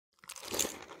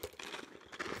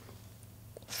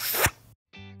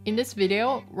In this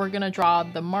video, we're gonna draw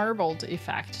the marbled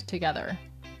effect together.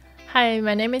 Hi,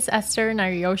 my name is Esther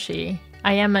Nariyoshi.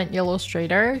 I am an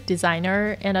illustrator,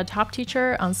 designer, and a top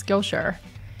teacher on Skillshare.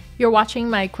 You're watching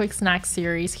my Quick Snack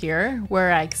series here,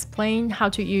 where I explain how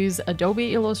to use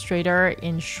Adobe Illustrator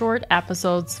in short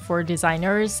episodes for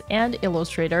designers and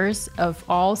illustrators of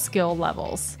all skill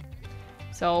levels.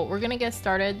 So we're gonna get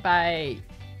started by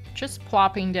just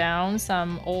plopping down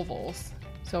some ovals.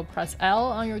 So press L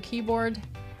on your keyboard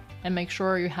and make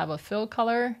sure you have a fill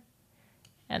color,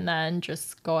 and then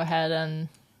just go ahead and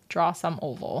draw some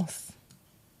ovals.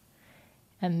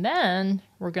 And then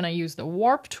we're gonna use the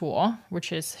warp tool,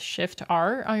 which is Shift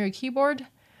R on your keyboard,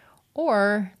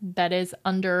 or that is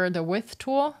under the width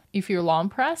tool. If you long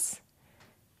press,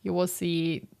 you will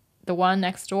see the one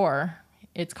next door.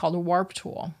 It's called a warp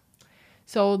tool.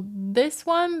 So this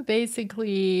one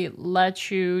basically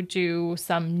lets you do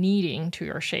some kneading to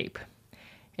your shape.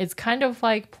 It's kind of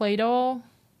like Play-Doh.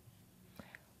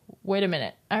 Wait a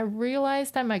minute, I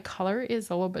realized that my color is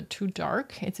a little bit too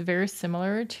dark. It's very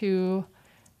similar to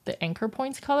the anchor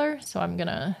points color, so I'm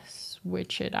gonna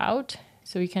switch it out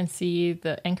so you can see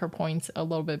the anchor points a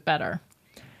little bit better.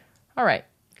 All right,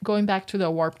 going back to the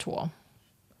warp tool.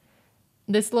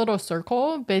 This little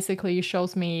circle basically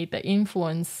shows me the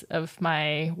influence of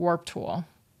my warp tool.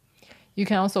 You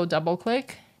can also double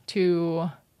click to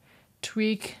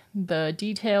tweak the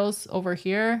details over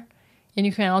here, and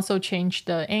you can also change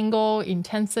the angle,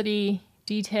 intensity,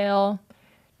 detail.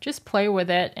 Just play with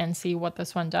it and see what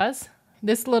this one does.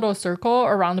 This little circle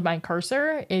around my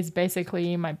cursor is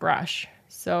basically my brush.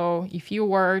 So if you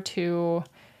were to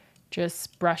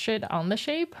just brush it on the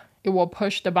shape, it will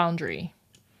push the boundary.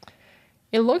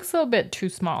 It looks a little bit too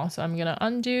small, so I'm gonna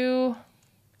undo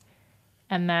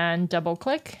and then double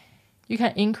click. You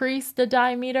can increase the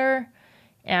diameter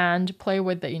and play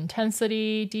with the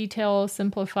intensity, detail,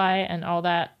 simplify, and all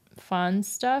that fun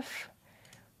stuff.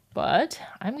 But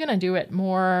I'm gonna do it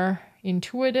more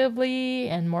intuitively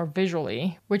and more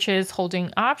visually, which is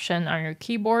holding Option on your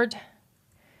keyboard.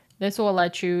 This will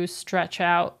let you stretch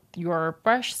out your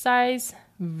brush size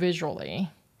visually.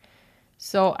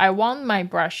 So I want my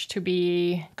brush to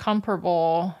be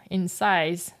comparable in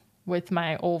size with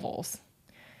my ovals.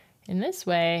 In this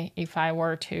way, if I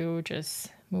were to just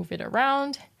move it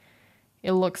around,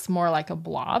 it looks more like a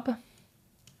blob.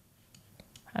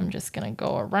 I'm just gonna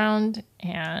go around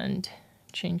and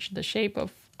change the shape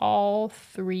of all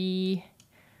three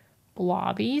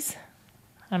blobbies.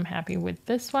 I'm happy with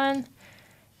this one.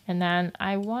 And then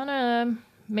I wanna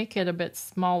make it a bit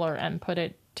smaller and put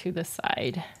it to the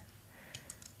side.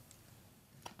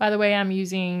 By the way, I'm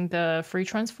using the free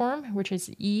transform, which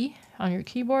is E on your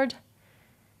keyboard.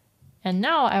 And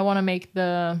now I wanna make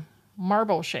the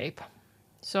marble shape.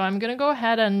 So I'm gonna go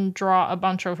ahead and draw a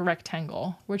bunch of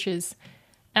rectangle, which is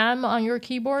M on your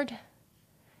keyboard.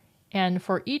 And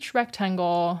for each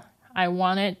rectangle, I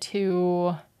want it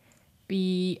to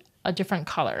be a different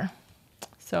color.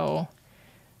 So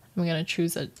I'm gonna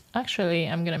choose actually,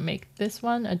 I'm gonna make this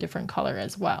one a different color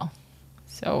as well.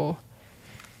 So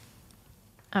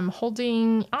I'm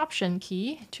holding Option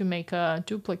key to make a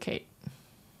duplicate.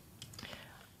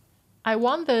 I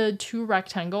want the two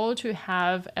rectangles to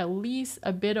have at least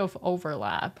a bit of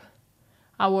overlap.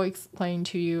 I will explain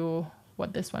to you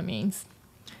what this one means.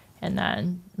 And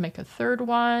then make a third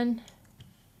one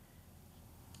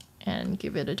and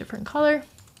give it a different color.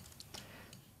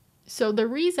 So the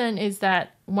reason is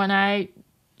that when I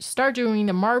start doing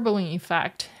the marbling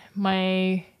effect,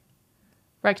 my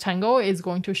rectangle is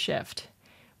going to shift.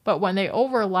 But when they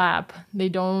overlap, they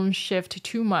don't shift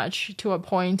too much to a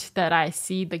point that I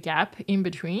see the gap in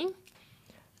between.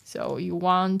 So you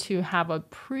want to have a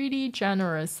pretty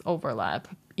generous overlap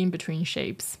in between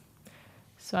shapes.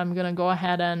 So I'm gonna go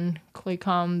ahead and click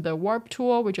on the warp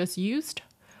tool we just used.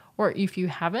 Or if you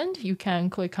haven't, you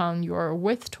can click on your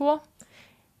width tool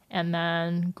and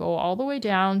then go all the way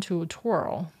down to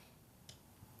Twirl.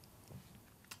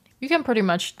 You can pretty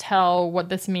much tell what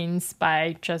this means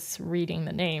by just reading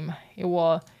the name. It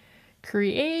will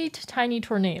create tiny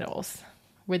tornadoes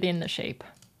within the shape.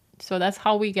 So that's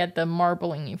how we get the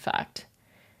marbling effect.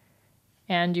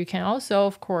 And you can also,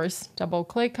 of course, double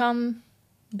click on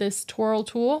this Twirl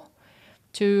tool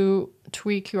to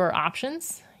tweak your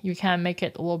options. You can make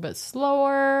it a little bit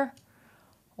slower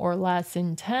or less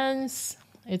intense.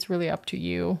 It's really up to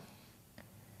you.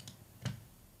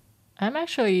 I'm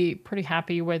actually pretty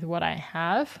happy with what I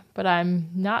have, but I'm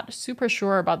not super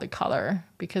sure about the color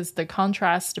because the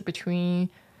contrast between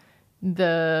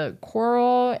the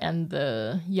coral and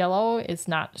the yellow is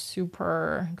not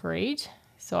super great.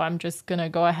 So I'm just gonna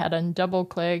go ahead and double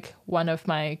click one of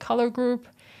my color group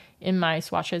in my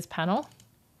swatches panel.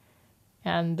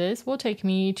 And this will take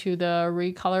me to the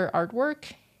recolor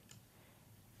artwork.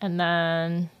 And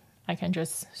then I can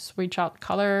just switch out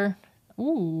color.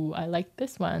 Ooh, I like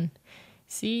this one.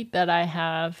 See that I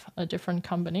have a different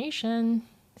combination.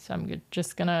 So I'm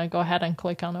just gonna go ahead and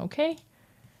click on OK.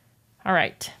 All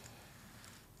right.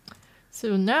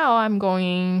 So now I'm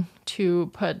going to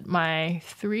put my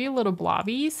 3 little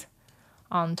blobbies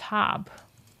on top.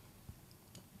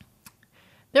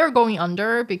 They're going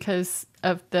under because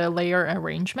of the layer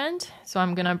arrangement. So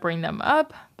I'm gonna bring them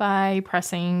up by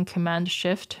pressing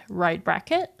Command-Shift right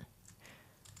bracket.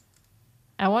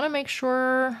 I wanna make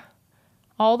sure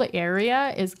all the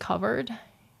area is covered.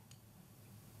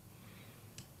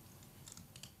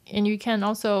 And you can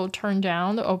also turn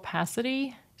down the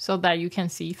opacity so that you can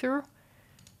see through.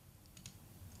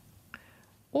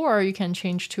 Or you can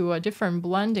change to a different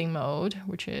blending mode,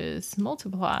 which is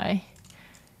multiply.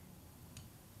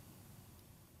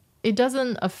 It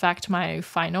doesn't affect my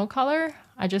final color.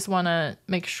 I just want to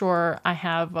make sure I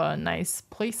have a nice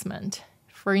placement.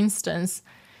 For instance,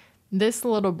 this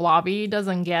little blobby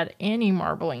doesn't get any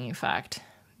marbling effect.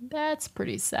 That's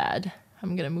pretty sad.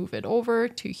 I'm going to move it over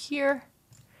to here.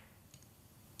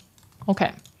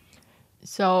 Okay,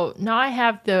 so now I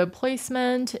have the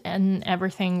placement and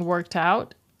everything worked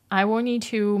out. I will need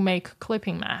to make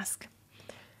clipping mask.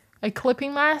 A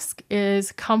clipping mask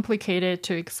is complicated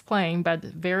to explain, but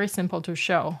very simple to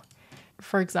show.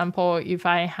 For example, if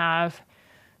I have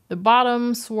the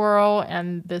bottom swirl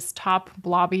and this top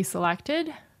blobby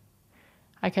selected,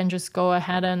 I can just go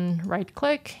ahead and right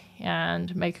click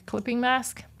and make a clipping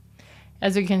mask.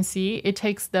 As you can see, it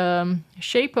takes the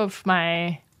shape of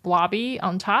my blobby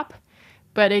on top,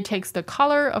 but it takes the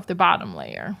color of the bottom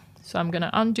layer. So I'm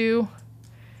gonna undo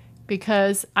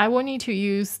because I will need to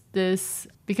use this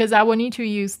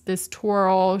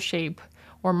twirl shape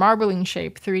or marbling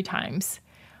shape 3 times.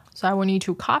 So I will need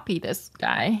to copy this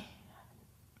guy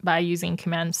by using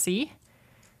Command-C.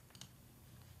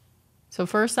 So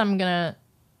first I'm gonna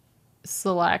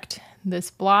select this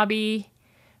blobby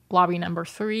number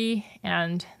 3,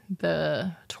 and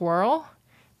the twirl.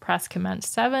 Press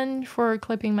Command-7 for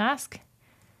clipping mask.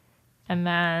 And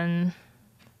then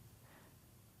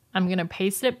I'm gonna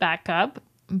paste it back up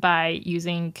by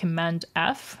using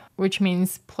Command-F, which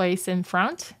means place in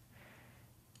front.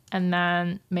 And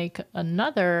then make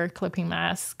another clipping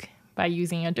mask by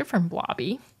using a different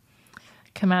blobby.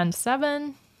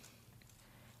 Command-7.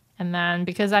 And then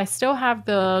because I still have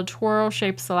the twirl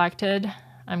shape selected,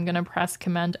 I'm gonna press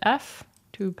Command-F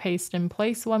to paste in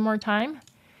place one more time.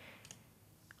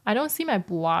 I don't see my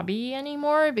blobby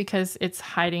anymore because it's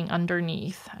hiding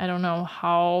underneath. I don't know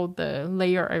how the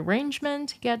layer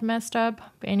arrangement get messed up.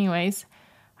 But anyways,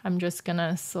 I'm just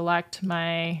gonna select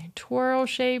my twirl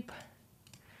shape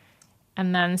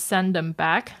and then send them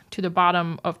back to the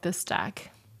bottom of the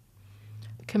stack.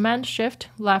 Command-Shift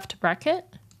left bracket.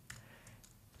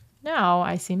 Now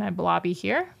I see my blobby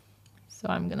here. So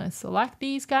I'm gonna select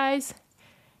these guys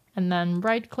and then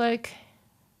right click,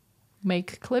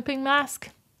 make clipping mask.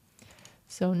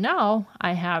 So now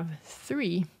I have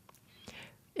 3.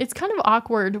 It's kind of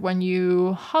awkward when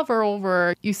you hover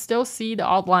over, you still see the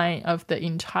outline of the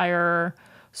entire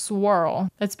swirl.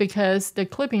 That's because the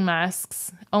clipping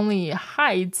masks only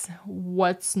hides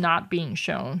what's not being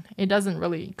shown. It doesn't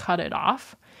really cut it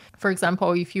off. For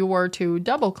example, if you were to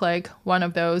double click one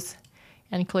of those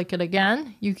and click it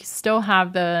again, you still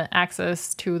have the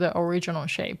access to the original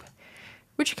shape,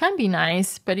 which can be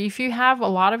nice, but if you have a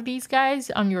lot of these guys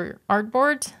on your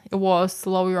artboard, it will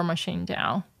slow your machine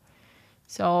down.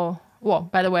 So, well,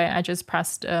 by the way, I just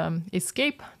pressed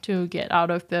escape to get out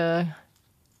of the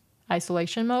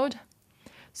isolation mode.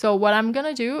 So what I'm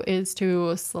gonna do is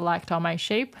to select all my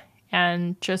shape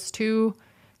and just to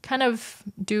kind of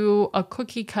do a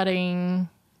cookie cutting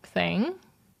thing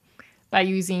by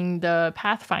using the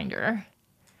Pathfinder,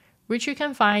 which you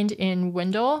can find in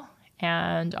Window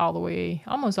and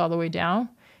almost all the way down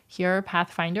here,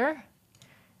 Pathfinder.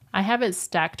 I have it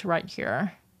stacked right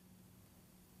here.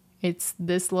 It's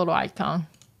this little icon.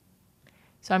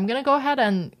 So I'm gonna go ahead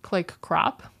and click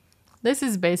crop. This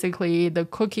is basically the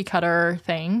cookie cutter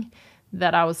thing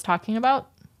that I was talking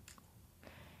about.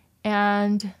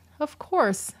 And of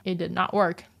course it did not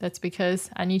work. That's because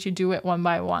I need to do it one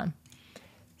by one.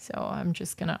 So I'm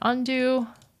just gonna undo,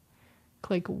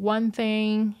 click one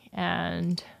thing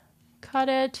and cut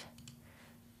it,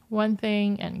 one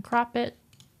thing and crop it.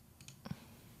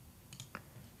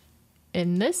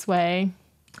 In this way,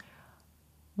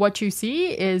 what you see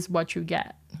is what you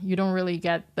get. you don't really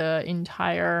get the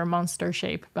entire monster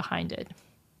shape behind it.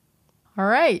 All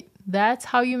right, that's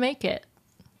how you make it.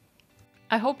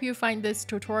 I hope you find this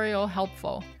tutorial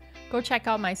helpful. Go check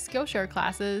out my Skillshare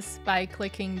classes by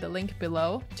clicking the link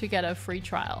below to get a free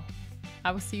trial.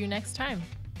 I will see you next time.